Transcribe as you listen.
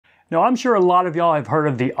Now, I'm sure a lot of y'all have heard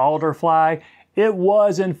of the alder fly. It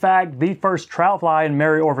was, in fact, the first trout fly in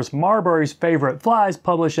Mary Orvis Marbury's favorite flies,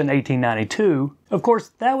 published in 1892. Of course,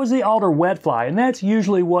 that was the alder wet fly, and that's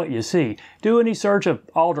usually what you see. Do any search of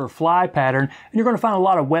alder fly pattern, and you're going to find a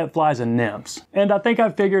lot of wet flies and nymphs. And I think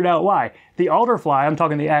I've figured out why. The alder fly, I'm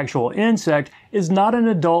talking the actual insect, is not an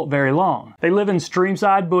adult very long. They live in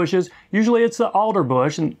streamside bushes. Usually it's the alder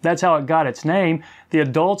bush, and that's how it got its name. The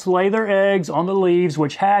adults lay their eggs on the leaves,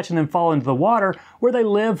 which hatch and then fall into the water, where they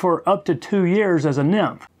live for up to 2 years as a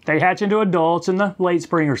nymph. They hatch into adults in the late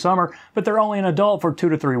spring or summer, but they're only an adult for 2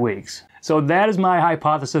 to 3 weeks. So that is my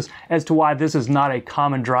hypothesis as to why this is not a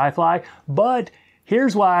common dry fly, but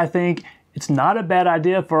here's why I think it's not a bad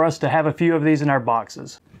idea for us to have a few of these in our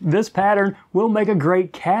boxes. This pattern will make a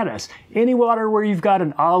great caddis. Any water where you've got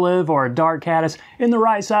an olive or a dark caddis in the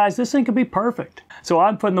right size, this thing could be perfect. So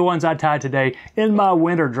I'm putting the ones I tied today in my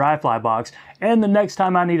winter dry fly box, and the next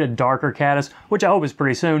time I need a darker caddis, which I hope is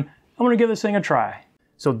pretty soon, I'm gonna give this thing a try.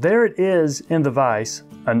 So there it is in the vise,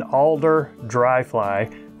 an alder dry fly,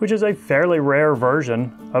 which is a fairly rare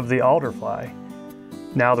version of the alder fly.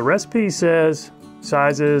 Now the recipe says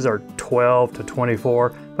sizes are 12 to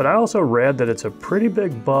 24, but I also read that it's a pretty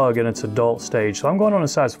big bug in its adult stage. So I'm going on a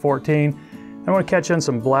size 14. I'm going to catch in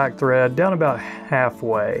some black thread down about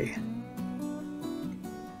halfway.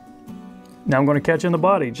 Now I'm going to catch in the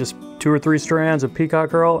body, just 2 or 3 strands of peacock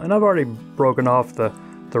herl, and I've already broken off the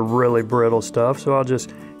really brittle stuff, so I'll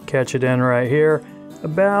just catch it in right here.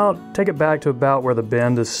 Take it back to about where the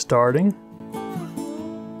bend is starting.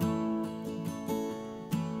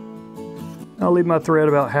 I'll leave my thread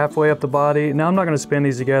about halfway up the body. Now I'm not going to spin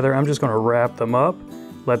these together, I'm just going to wrap them up,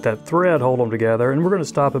 let that thread hold them together, and we're going to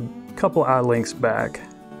stop a couple eye lengths back.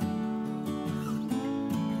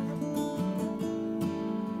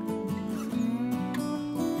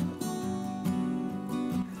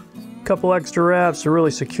 Couple extra wraps to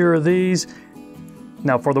really secure these.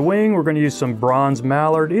 Now for the wing, we're going to use some bronze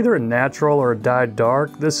mallard, either a natural or a dyed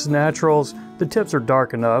dark. This is naturals, the tips are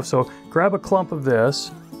dark enough, so grab a clump of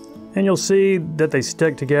this, and you'll see that they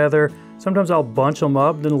stick together. Sometimes I'll bunch them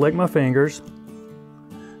up, then lick my fingers,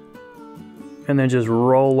 and then just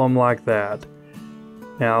roll them like that.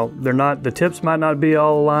 Now, the tips might not be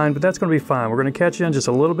all aligned, but that's going to be fine. We're going to catch in just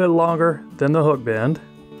a little bit longer than the hook bend.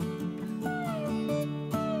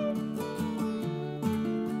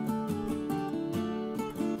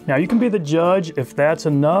 Now you can be the judge if that's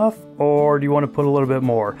enough, or do you want to put a little bit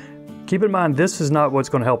more? Keep in mind, this is not what's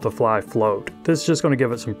going to help the fly float. This is just going to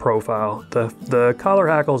give it some profile. The collar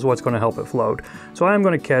hackle is what's going to help it float. So I am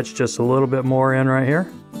going to catch just a little bit more in right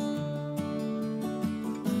here.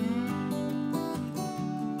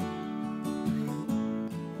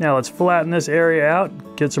 Now let's flatten this area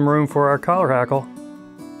out, get some room for our collar hackle.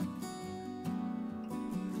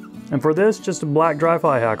 And for this, just a black dry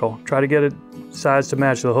fly hackle. Try to get it sized to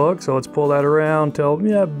match the hook, so let's pull that around till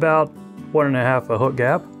about 1.5 a hook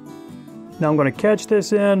gap. Now I'm going to catch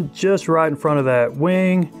this in just right in front of that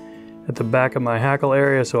wing at the back of my hackle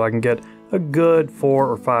area so I can get a good 4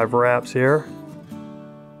 or 5 wraps here.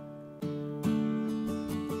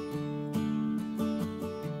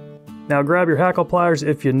 Now grab your hackle pliers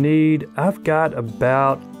if you need. I've got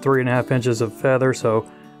about 3.5 inches of feather, so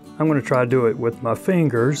I'm going to try to do it with my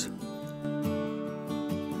fingers.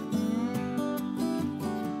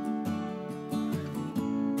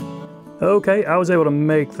 Okay, I was able to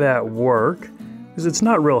make that work because it's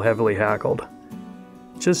not real heavily hackled.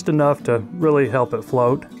 Just enough to really help it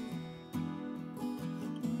float.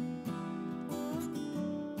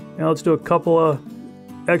 Now let's do a couple of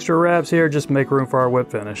extra wraps here, just make room for our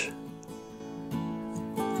whip finish.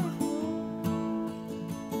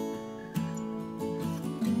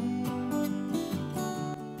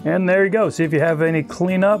 And there you go. See if you have any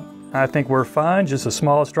cleanup. I think we're fine. Just the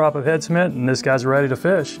smallest drop of head cement and this guy's ready to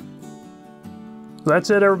fish.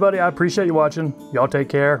 That's it, everybody. I appreciate you watching. Y'all take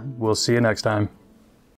care. We'll see you next time.